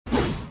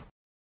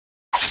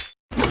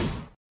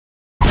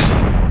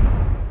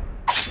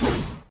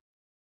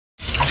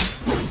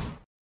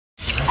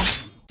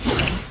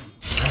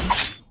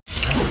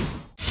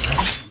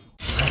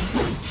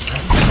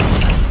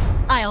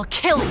I'll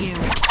kill you!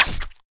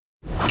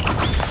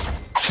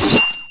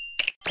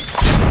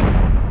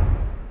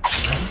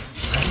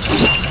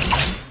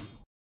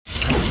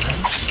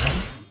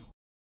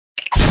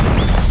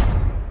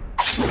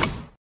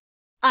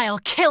 I'll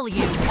kill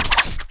you!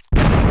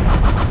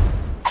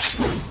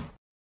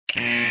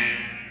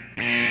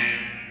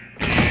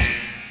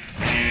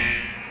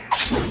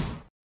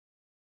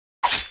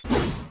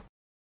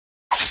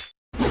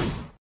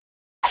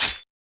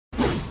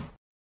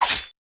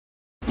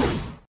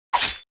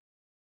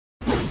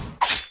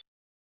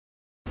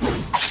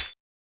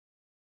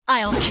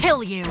 I'll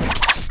kill you!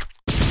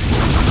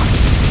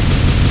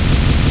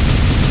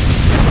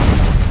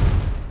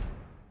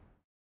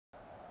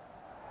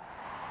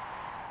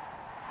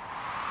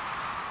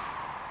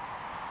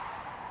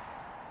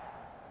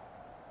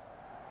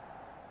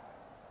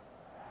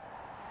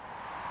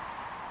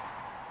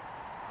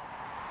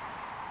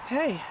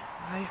 Hey,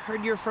 I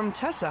heard you're from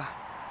Tessa.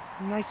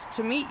 Nice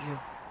to meet you.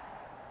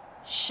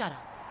 Shut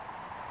up.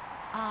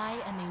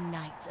 I am a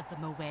knight of the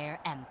Moer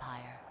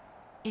Empire.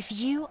 If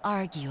you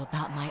argue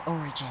about my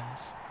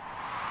origins...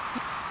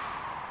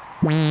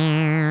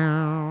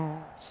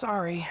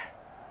 Sorry.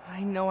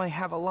 I know I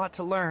have a lot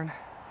to learn,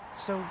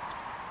 so...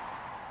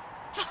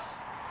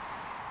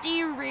 Do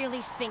you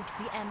really think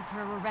the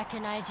Emperor will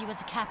recognize you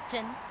as a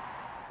captain?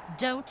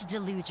 Don't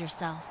delude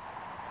yourself.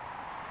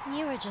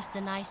 You are just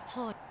a nice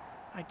toy.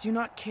 I do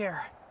not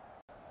care.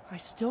 I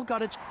still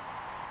gotta...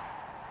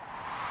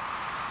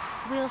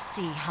 We'll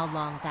see how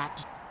long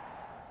that...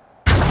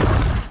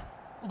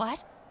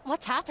 What?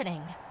 What's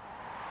happening?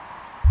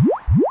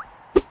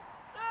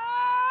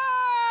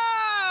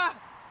 Ah!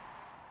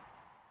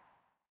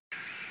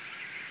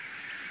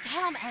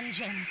 Damn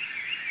engine!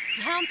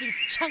 Damn these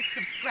chunks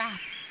of scrap!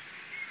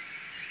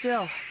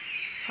 Still,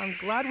 I'm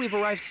glad we've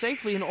arrived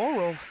safely in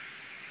Oral.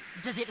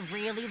 Does it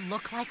really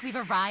look like we've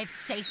arrived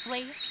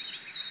safely?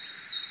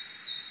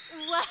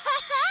 Wow!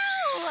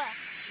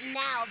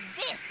 Now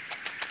this...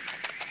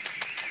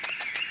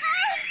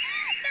 Ah!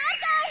 Bad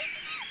guys!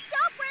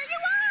 Stop where you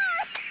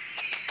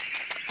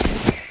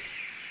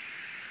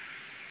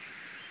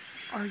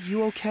are! Are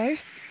you okay?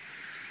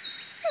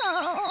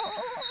 Oh.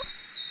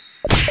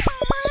 Those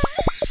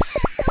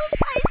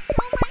guys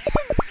stole my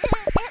engine.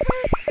 It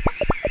was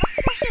a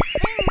precious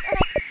thing that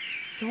I...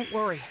 Don't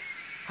worry.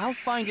 I'll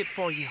find it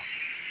for you.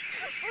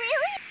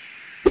 Really?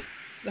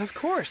 Of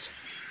course.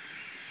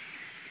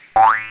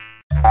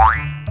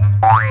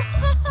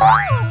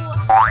 Oh,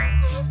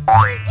 this is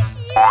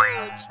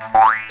huge!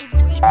 If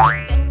we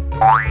take them...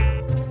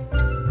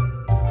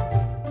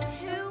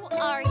 Who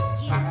are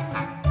you?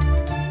 Who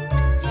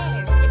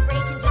dares to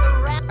break into the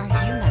realm?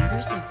 Are you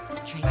members of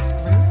Drake's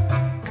group?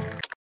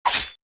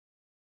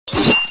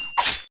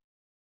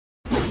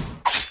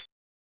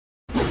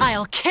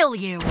 I'll kill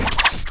you!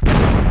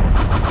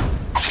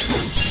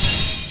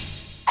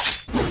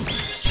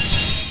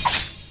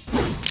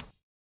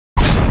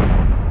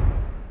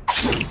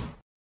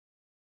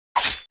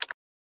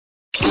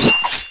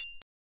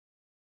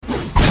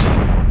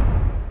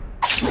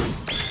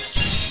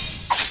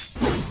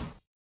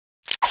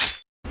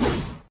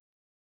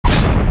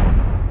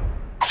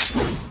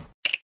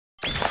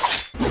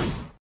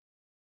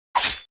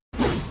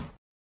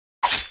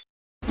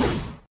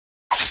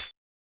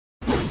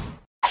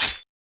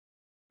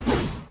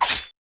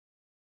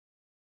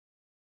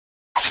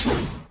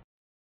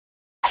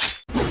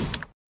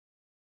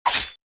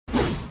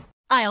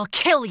 I'll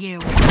kill you!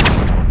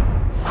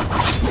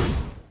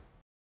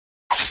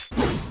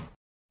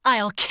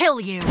 I'll kill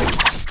you!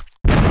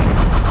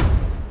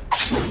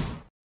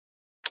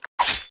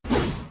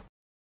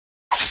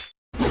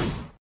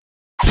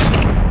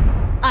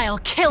 I'll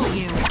kill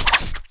you!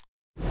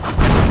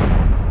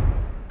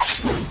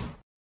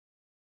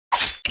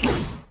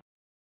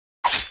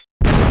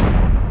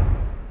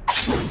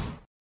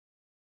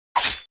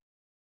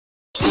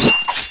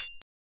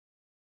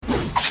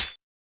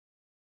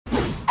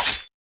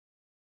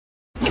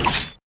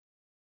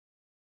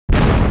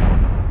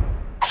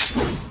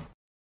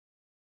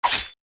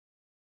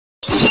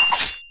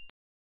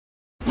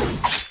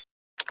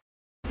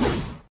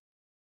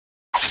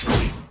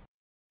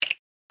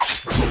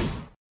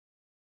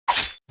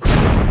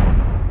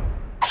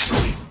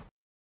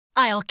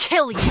 I'll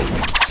kill you!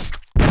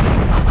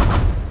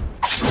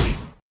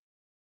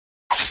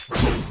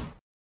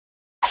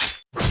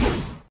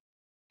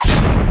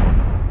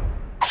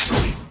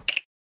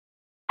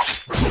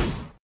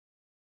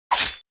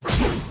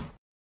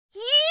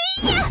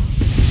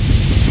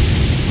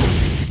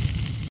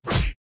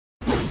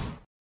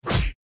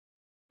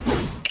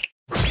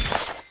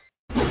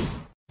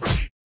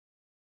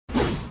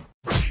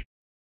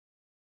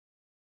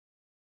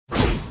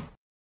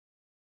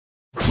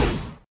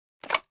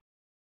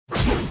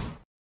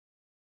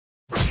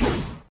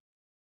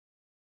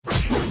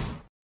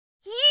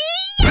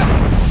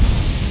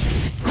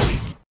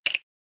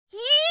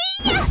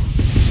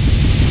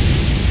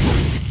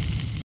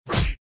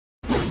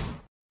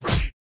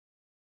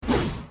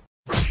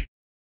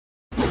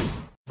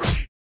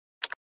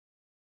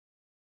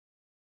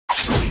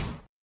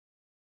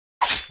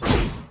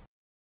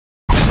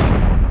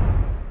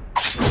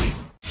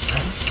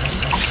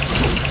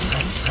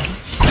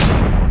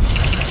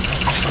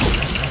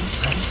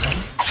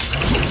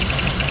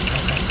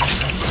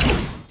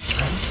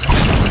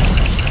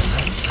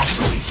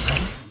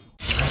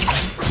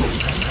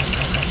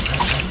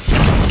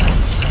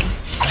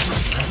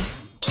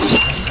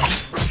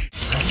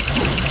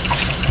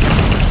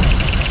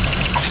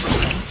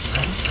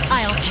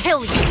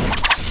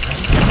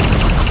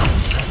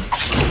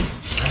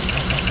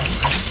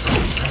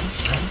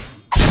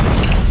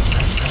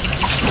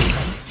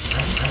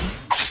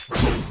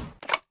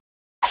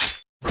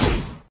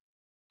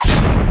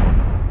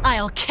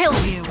 I'll kill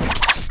you!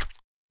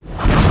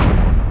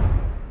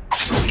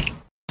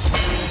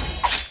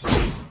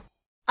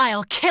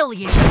 I'll kill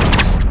you!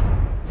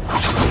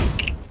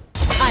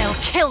 I'll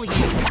kill you!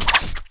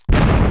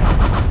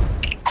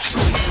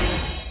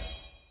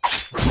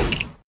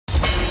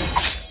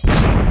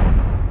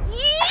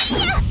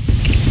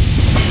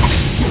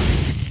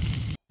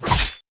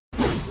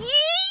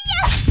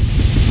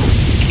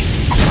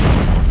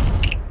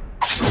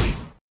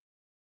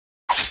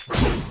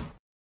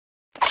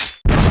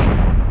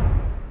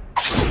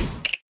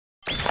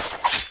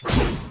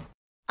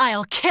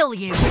 I'll kill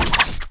you!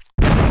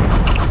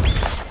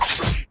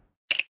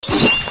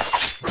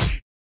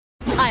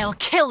 I'll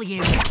kill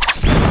you!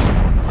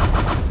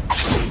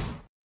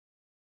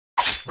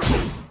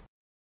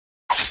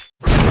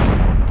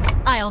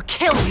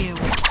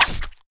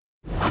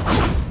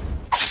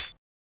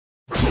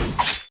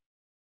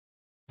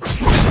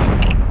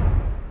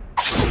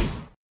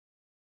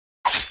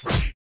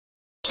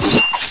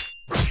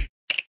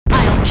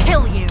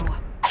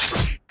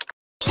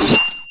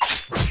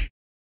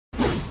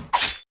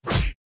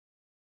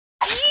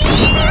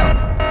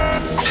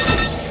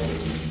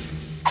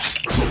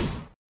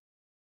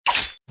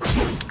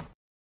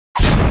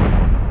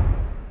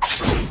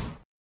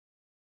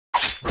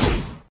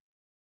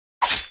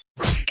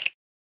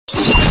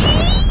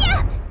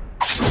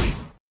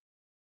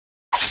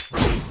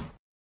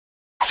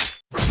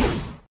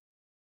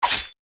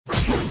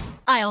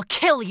 I'll kill you! I'll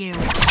kill you!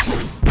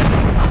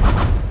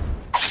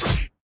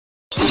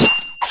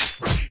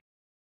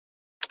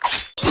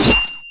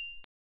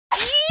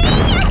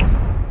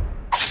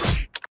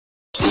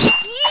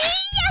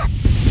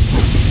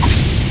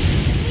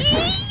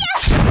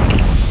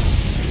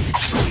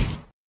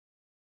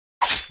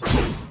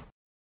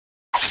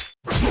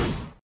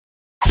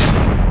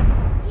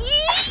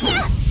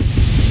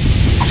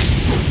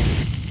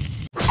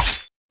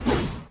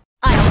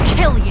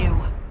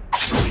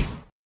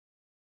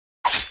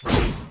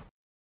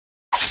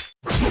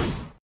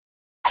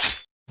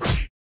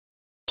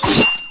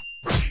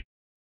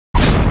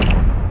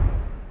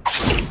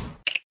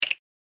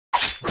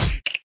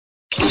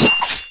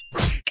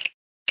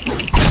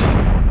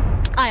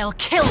 I'll kill you! I'll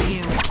kill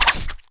you!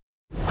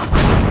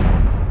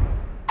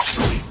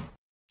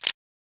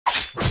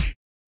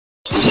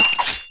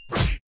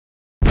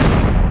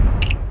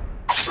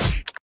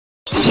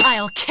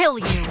 I'll kill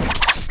you!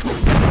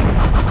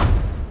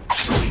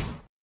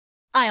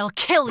 I'll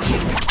kill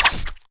you!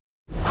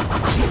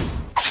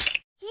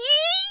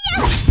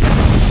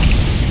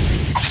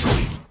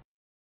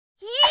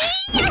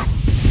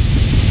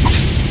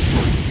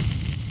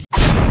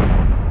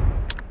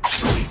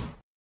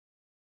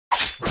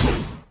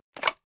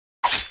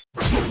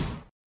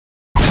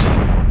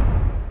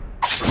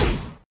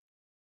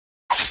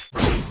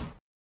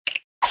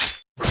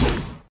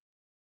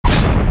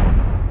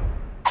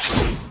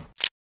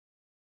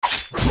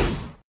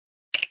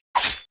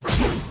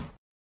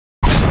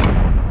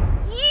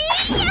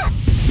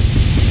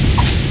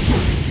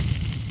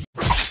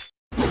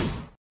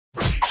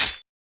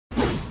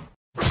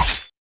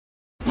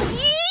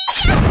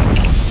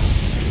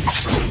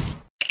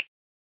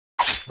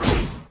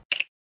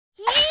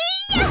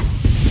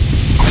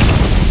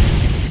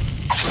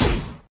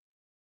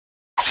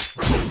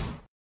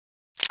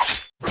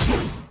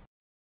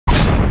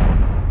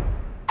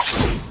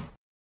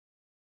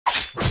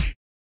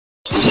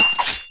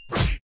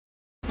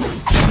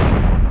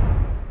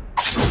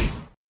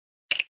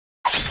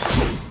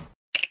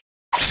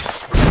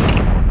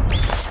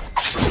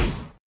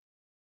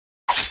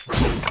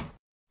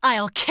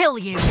 I'll kill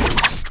you!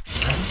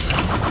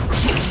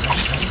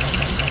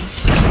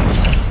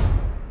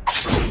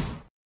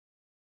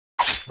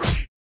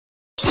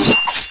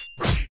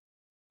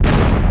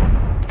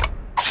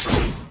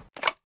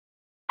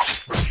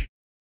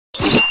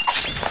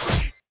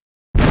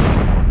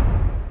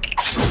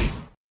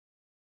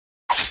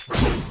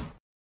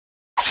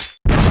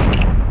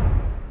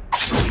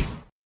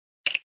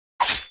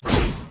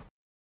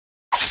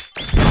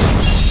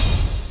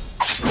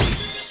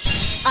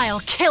 I'll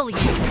kill you! I'll kill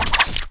you!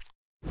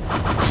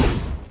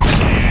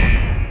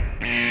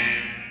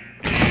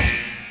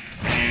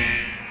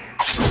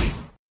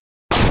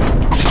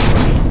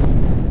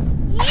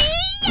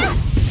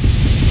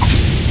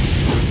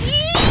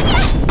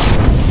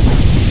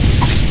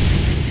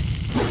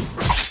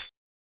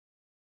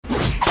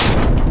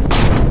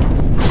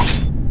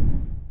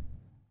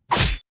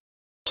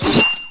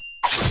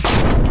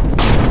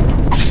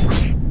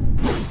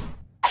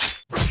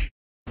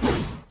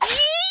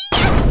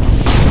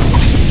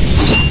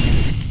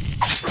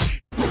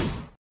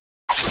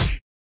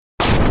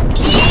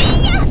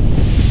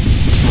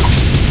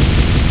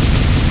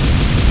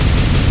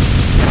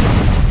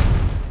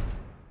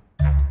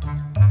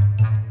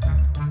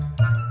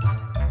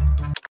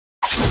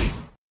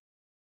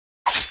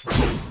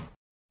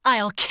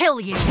 I'll kill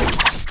you!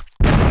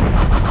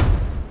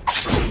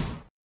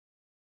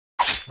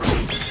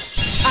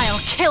 I'll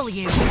kill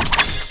you!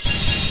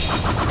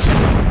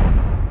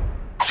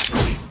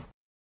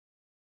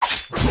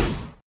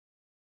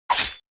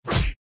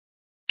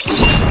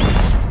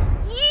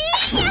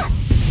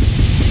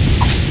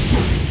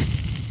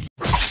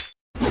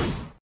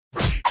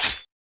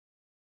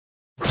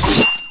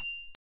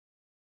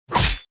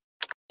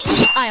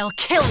 I'll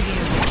kill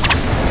you!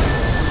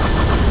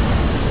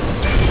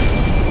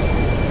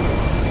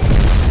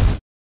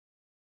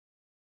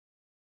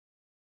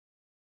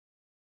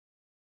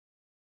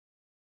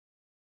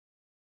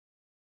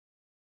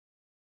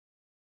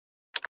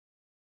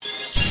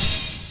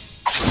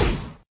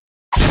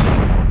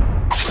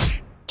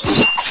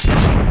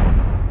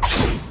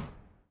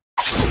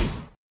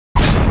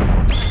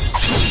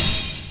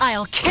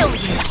 I'll kill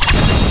you!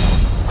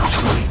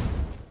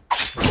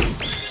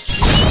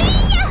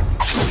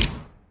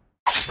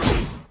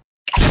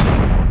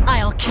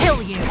 I'll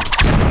kill you!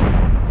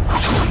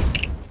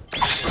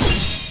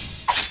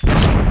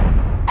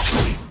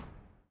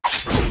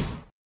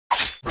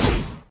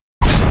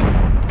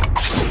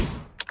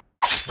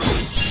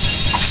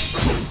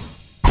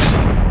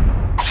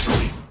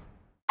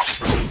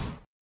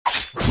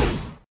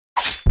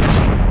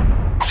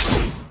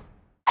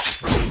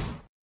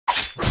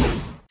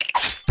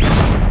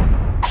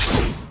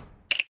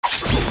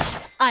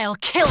 I'll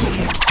kill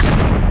you!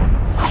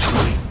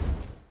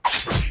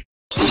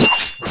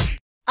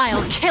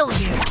 I'll kill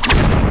you!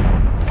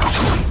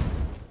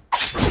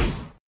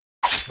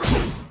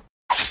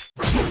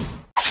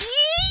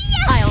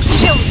 I'll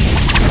kill you!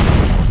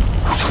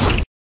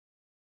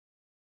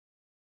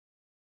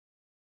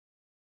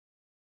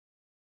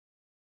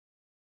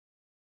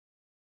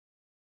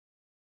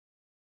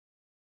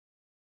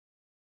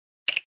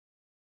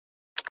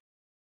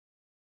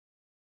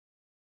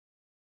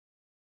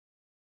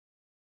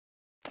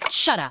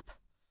 Shut up!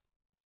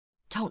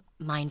 Don't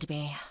mind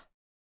me.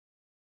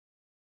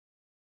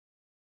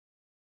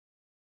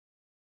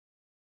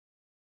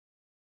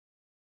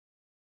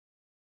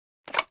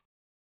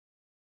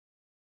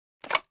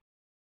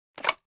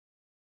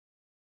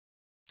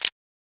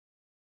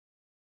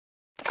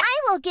 I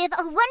will give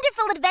a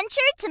wonderful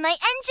adventure to my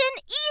engine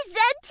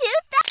EZ2000.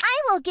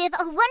 I will give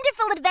a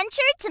wonderful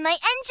adventure to my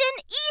engine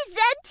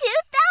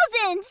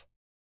EZ2000.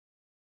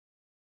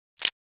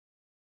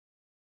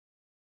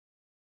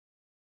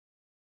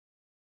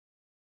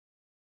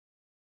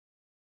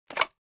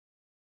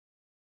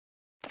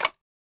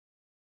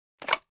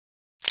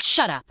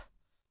 Shut up!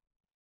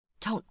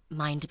 Don't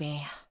mind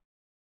me.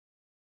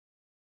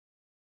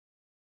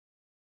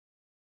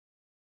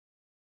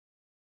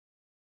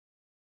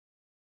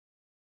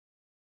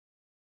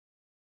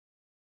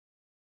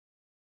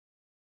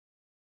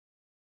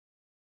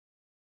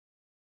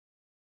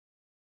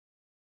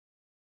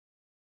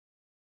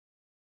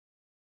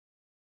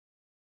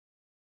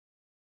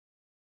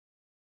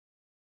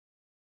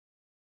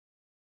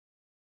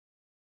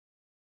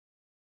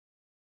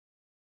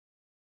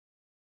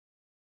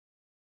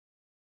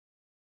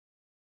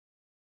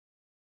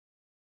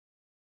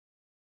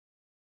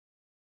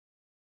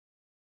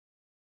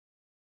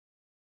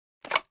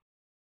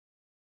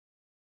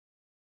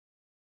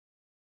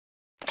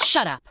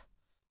 Shut up!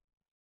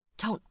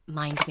 Don't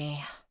mind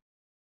me.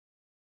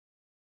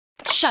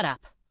 Shut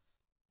up!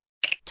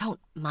 Don't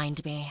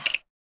mind me.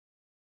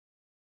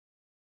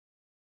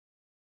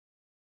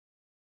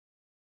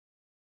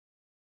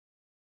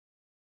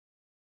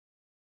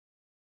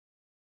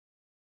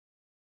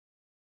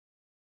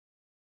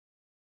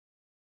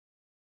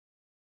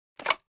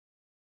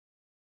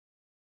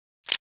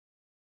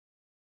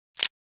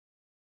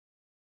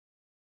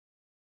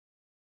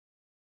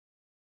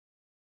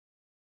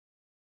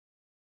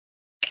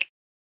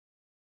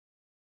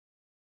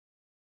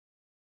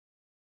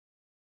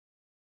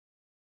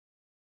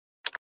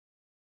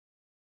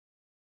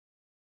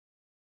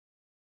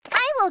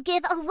 I will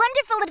give a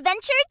wonderful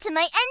adventure to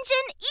my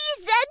engine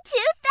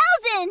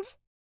EZ2000.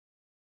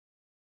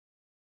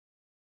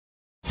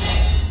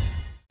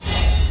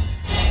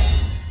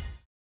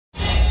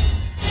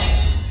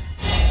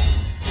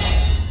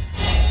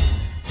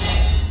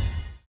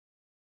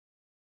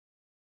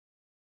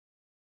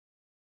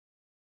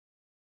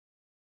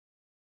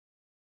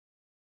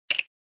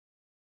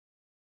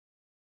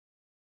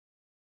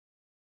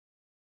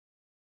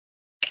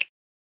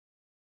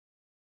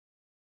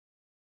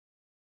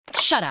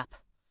 Shut up!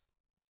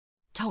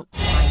 Don't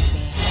mind me.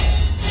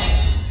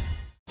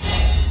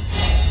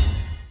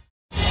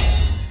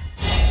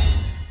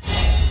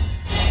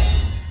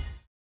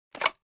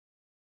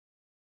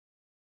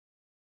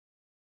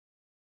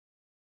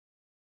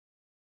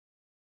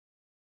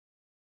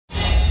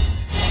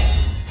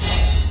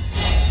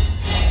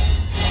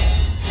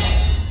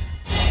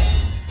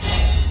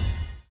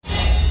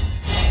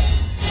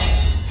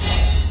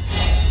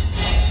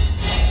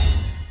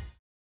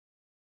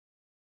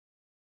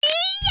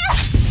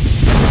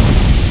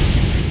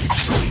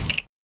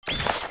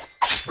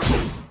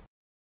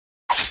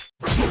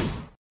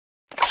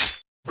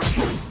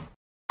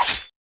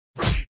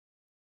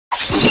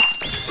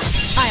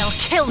 I'll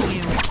kill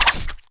you!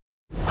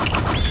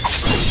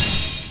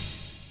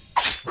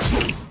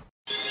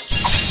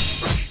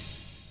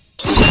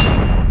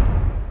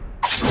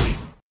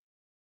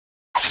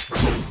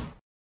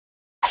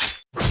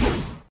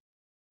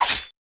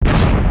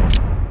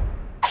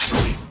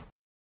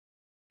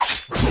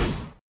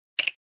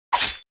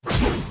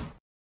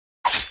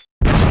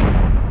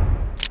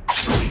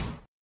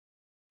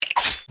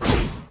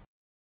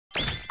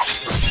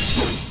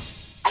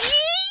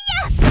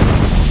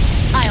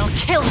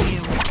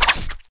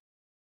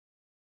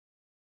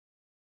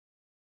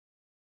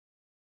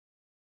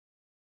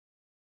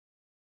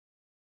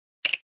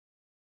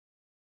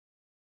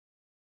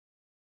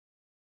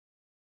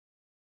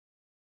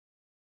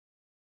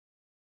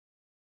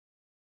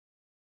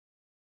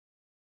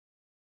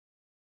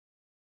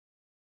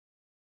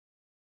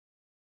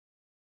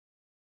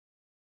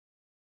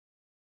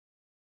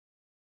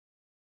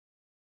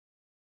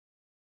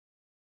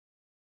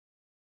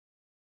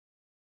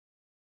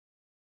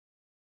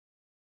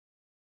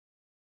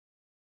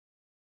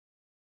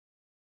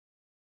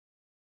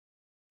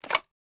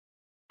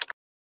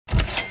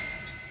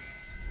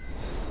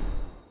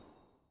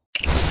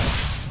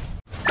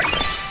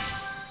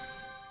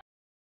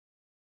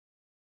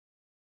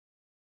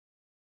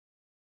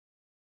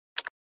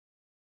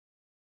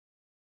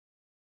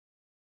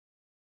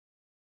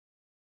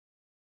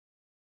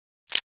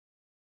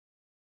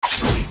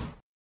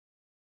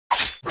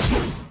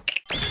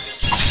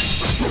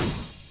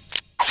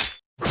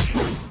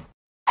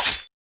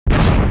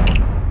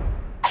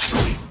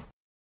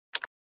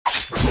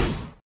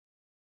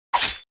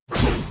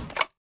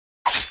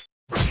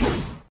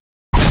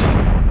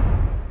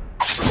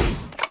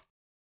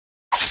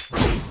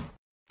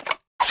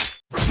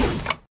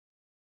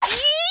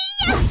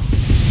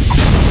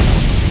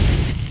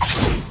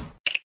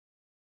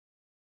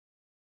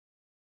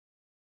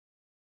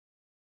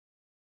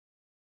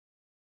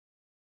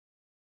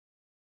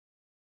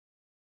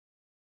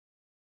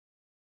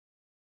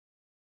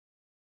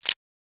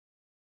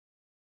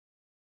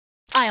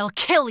 I'll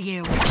kill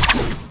you!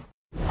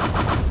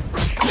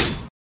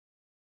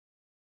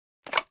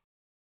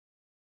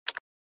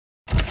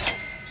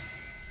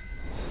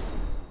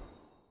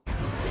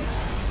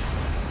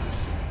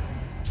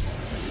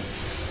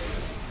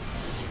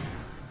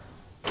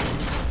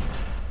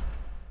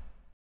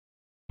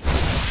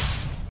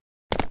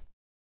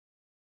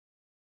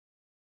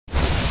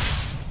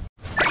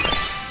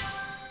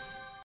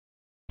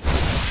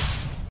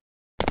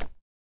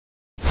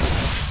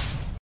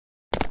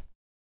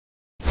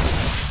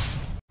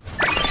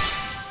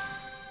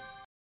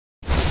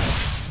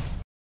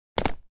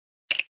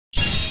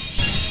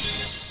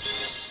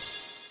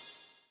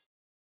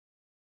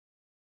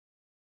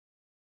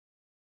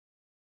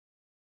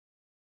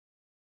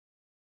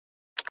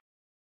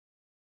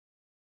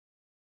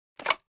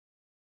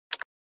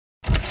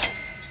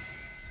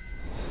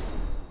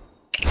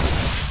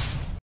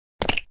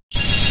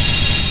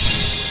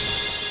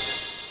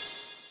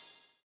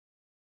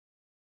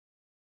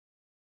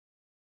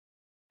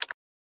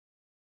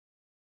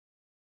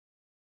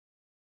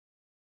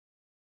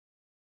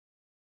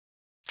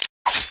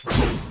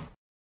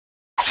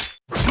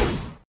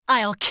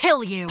 I'll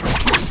kill you!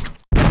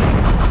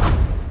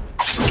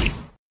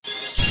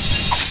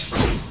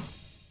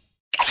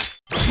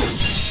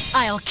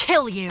 I'll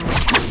kill you!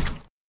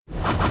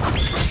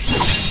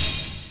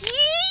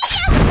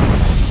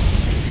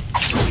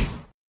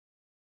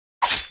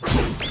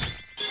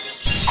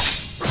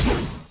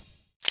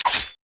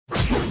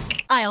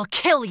 I'll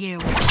kill you!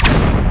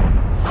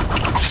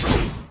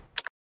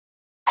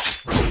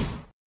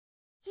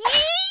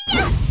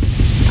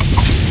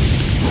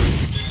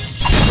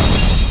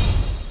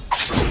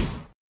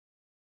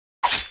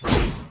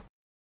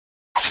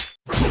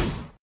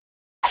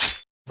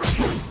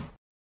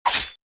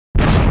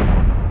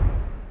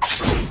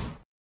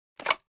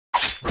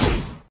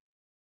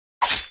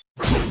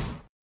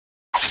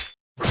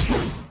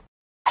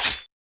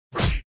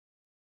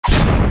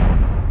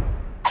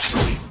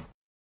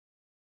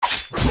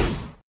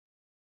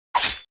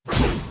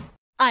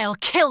 I'll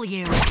kill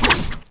you!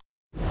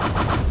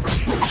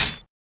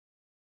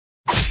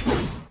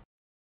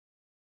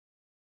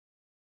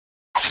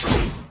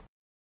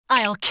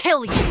 I'll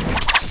kill you!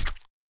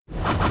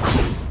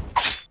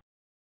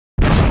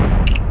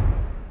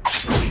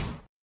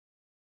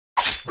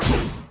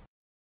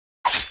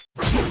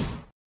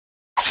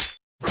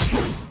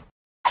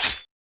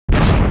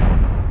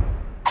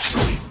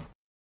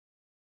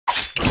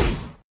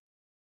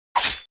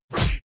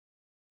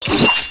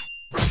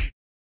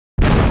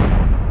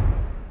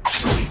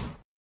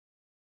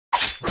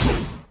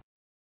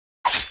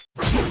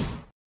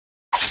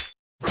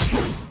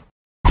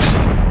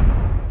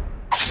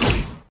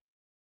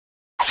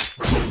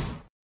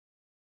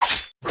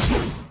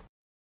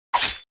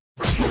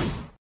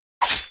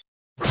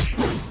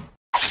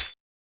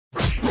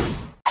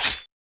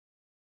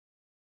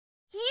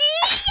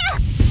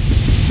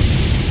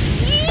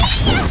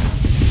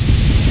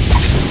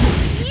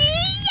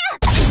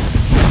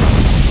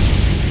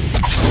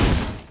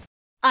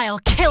 I'll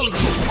kill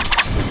you!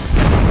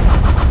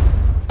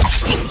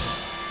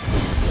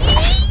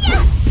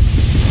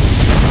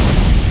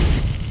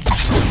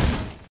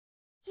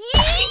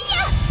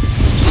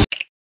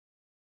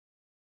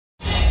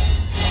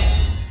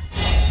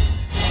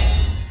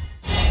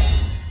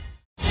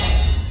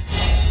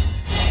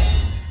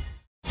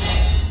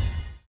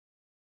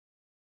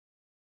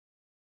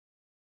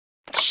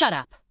 Shut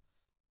up!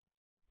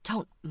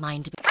 Don't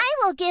mind me. I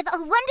will give a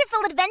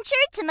wonderful adventure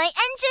to my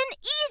engine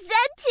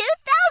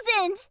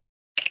EZ2000!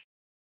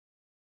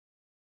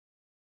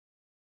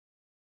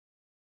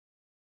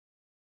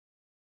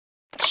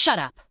 Shut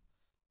up!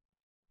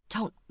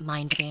 Don't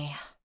mind me.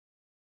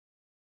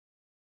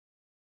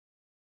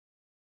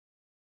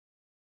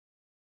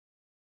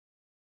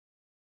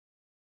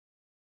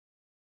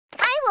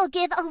 I will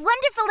give a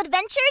wonderful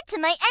adventure to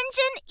my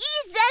engine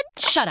EZ...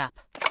 Shut up!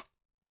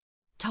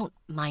 Don't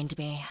mind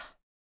me.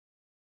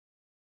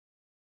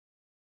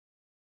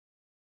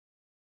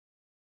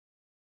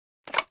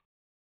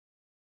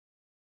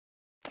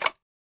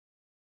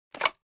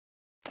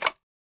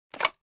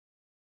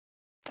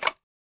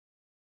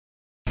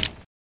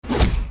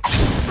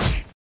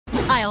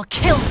 I'll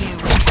kill you!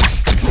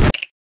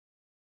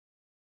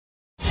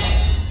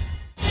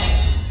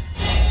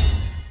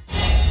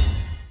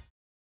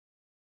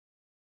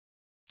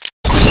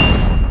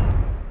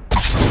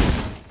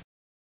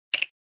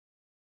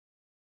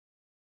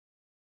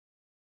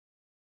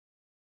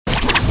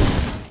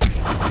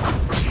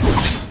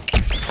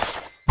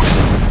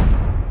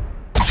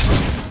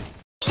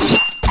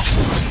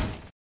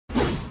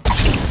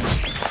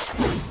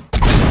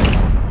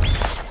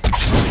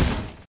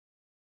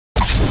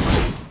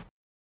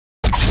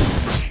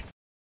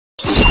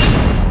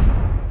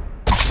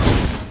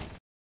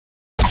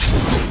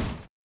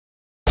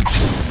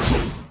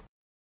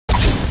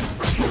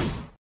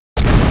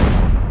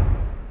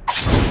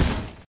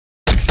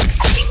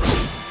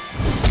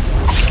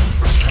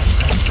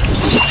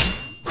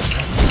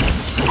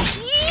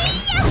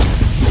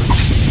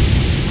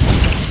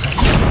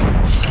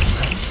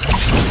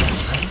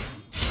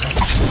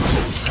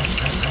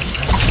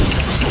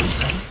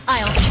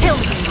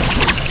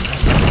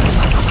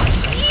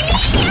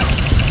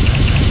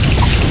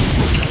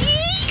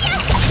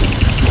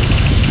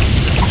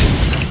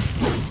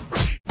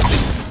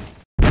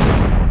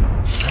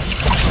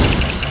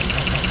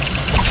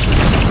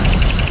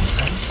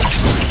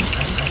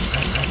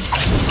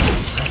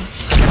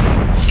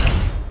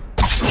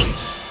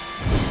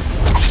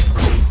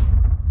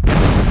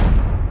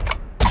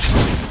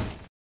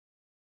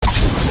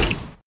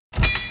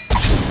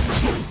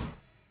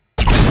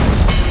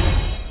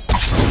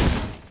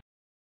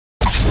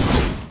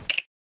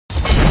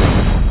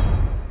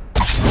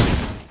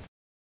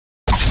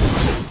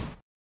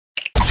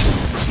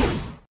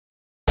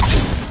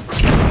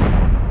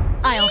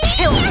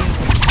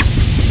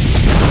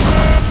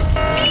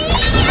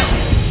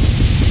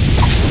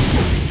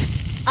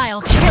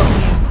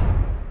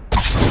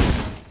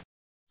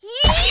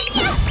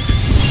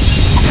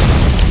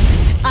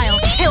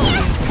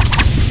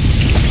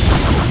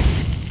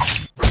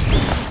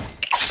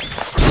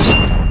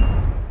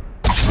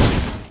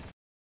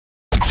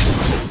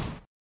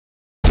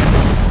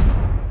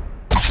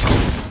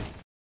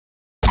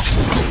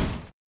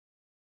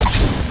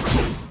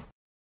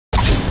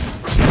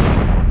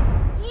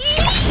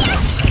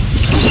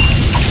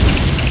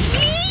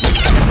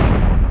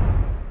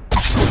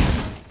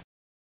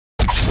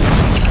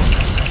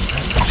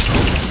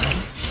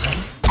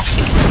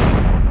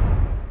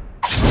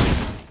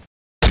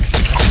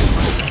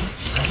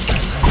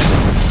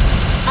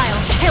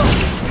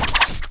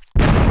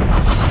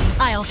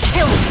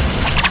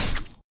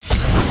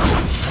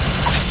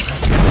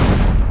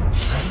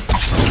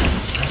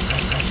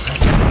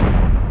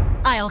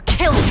 I'll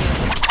kill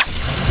you!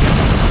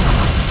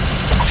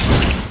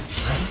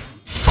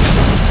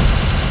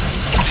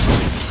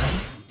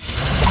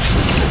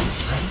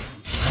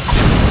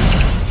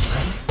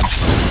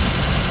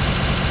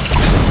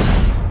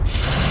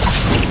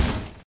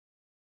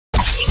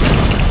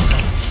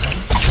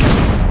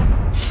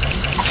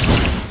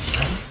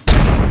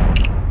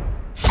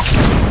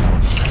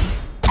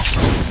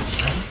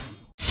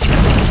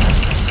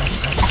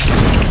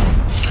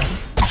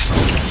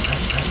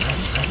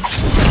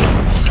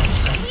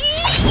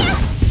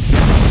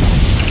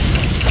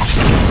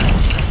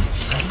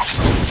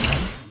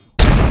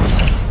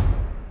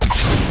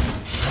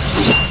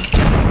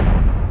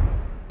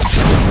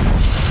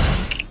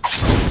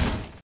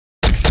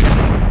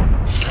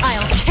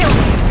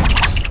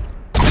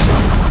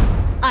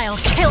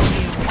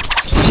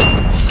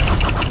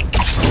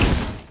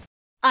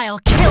 I'll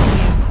kill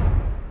you!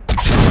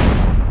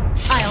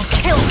 I'll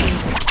kill you!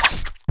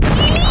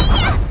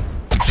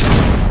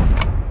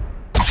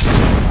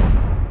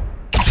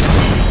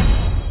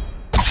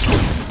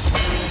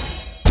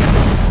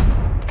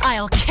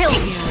 I'll kill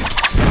you!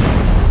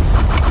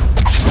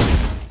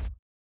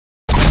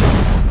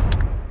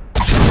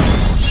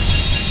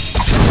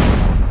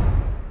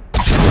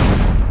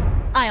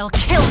 I'll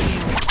kill you! I'll kill you!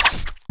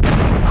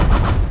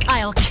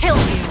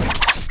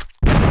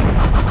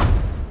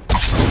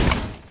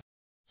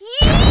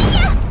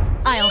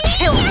 I'll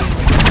kill you!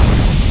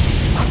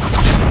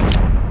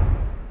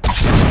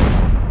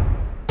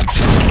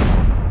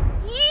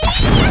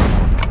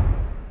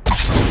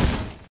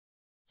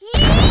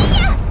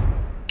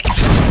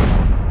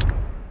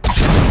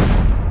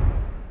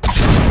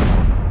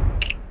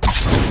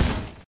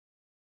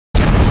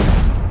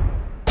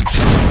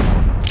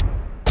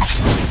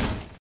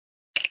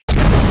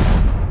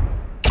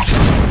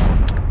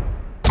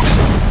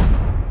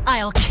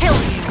 I'll kill you! I'll kill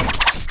you!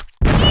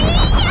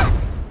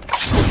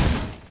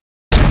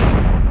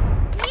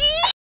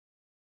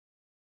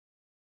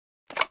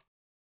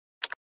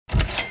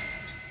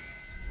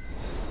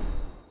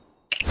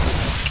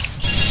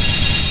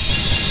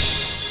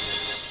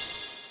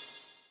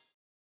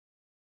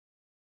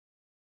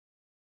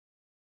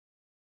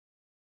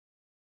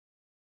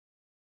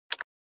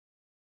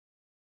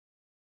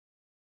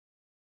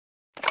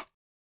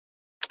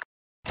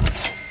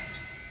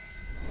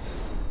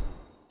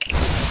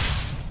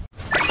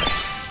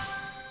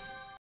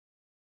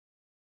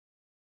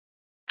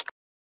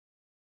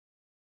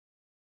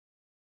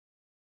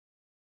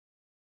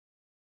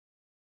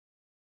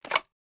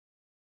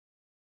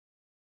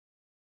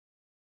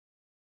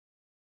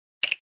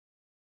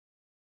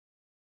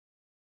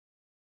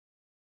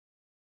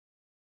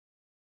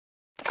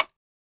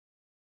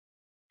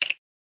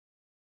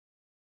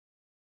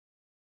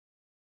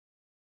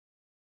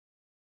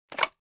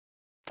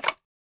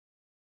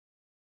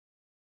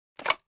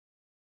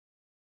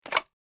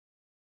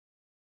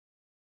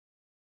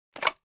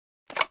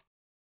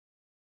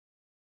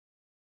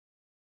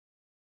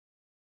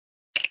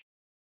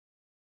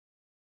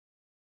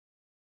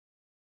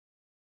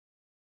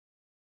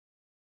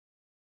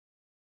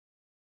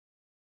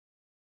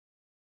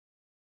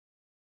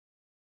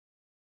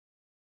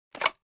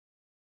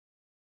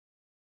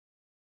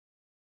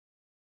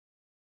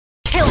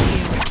 Kill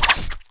you!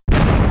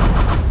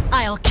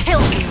 I'll kill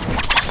you!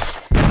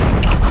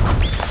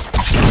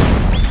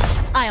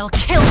 I'll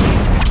kill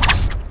you!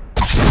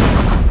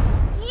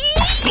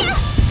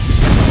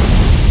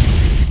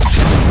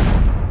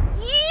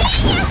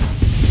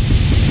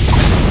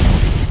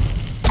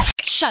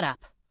 Shut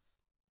up!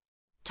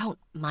 Don't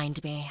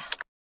mind me.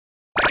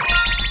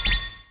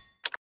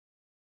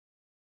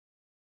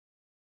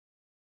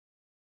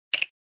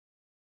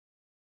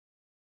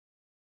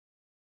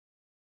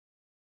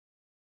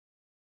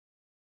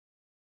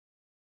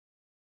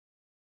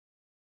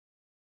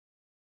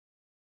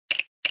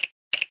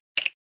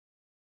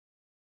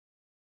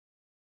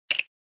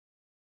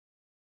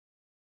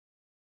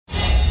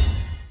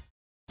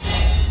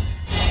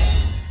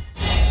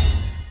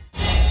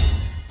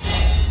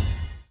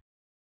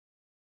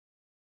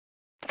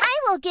 I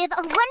will give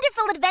a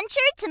wonderful adventure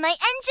to my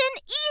engine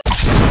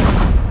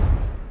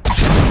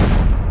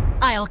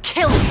I'll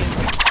kill you!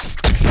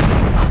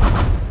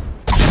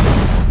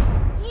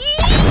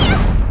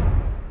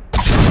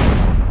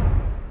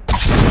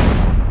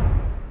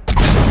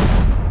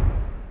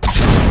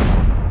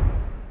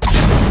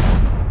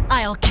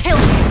 I'll kill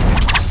you!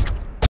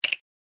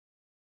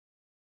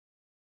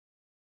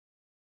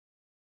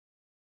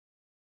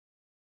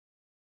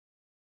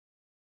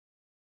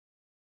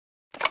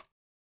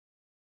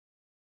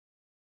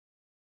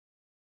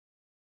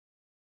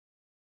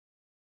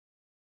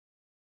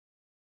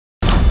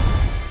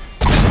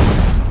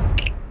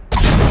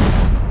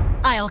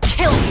 I'll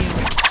kill you!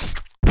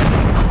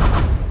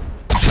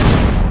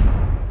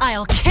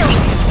 I'll kill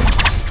you!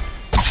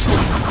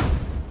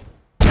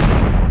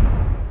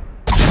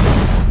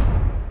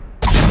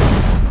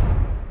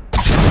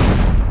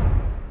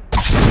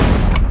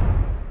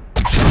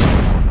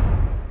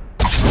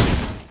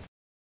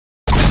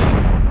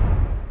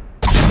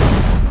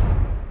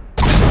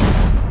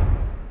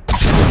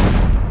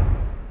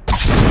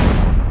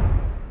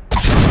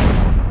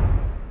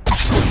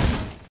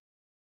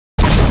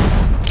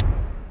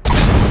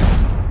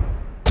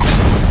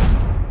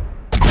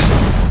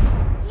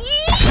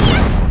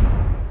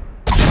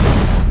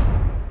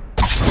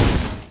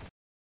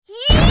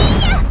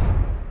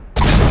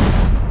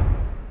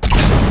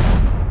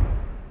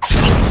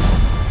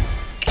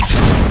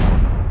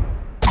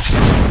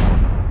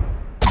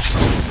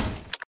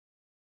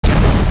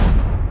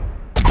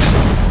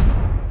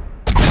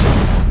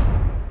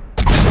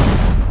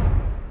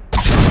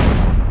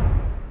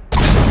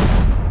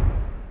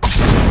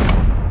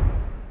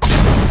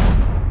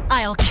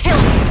 I'll kill